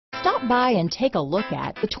Stop by and take a look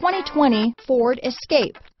at the 2020 Ford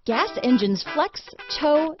Escape. Gas engines flex,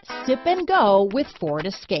 tow, sip and go with Ford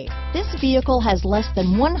Escape. This vehicle has less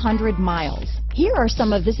than 100 miles. Here are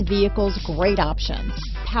some of this vehicle's great options: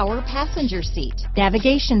 power passenger seat,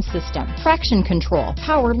 navigation system, traction control,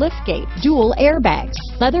 power liftgate, dual airbags,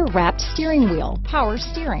 leather-wrapped steering wheel, power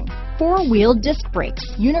steering, four-wheel disc brakes,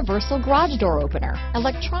 universal garage door opener,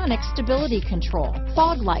 electronic stability control,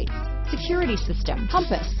 fog lights, security system,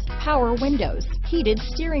 compass, power windows, heated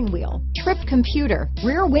steering wheel, trip computer,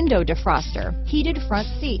 rear window defroster, heated front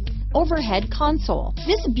seats, overhead console.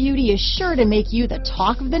 This beauty is sure to make you the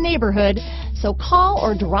talk of the neighborhood, so call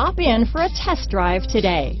or drop in for a test drive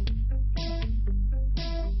today.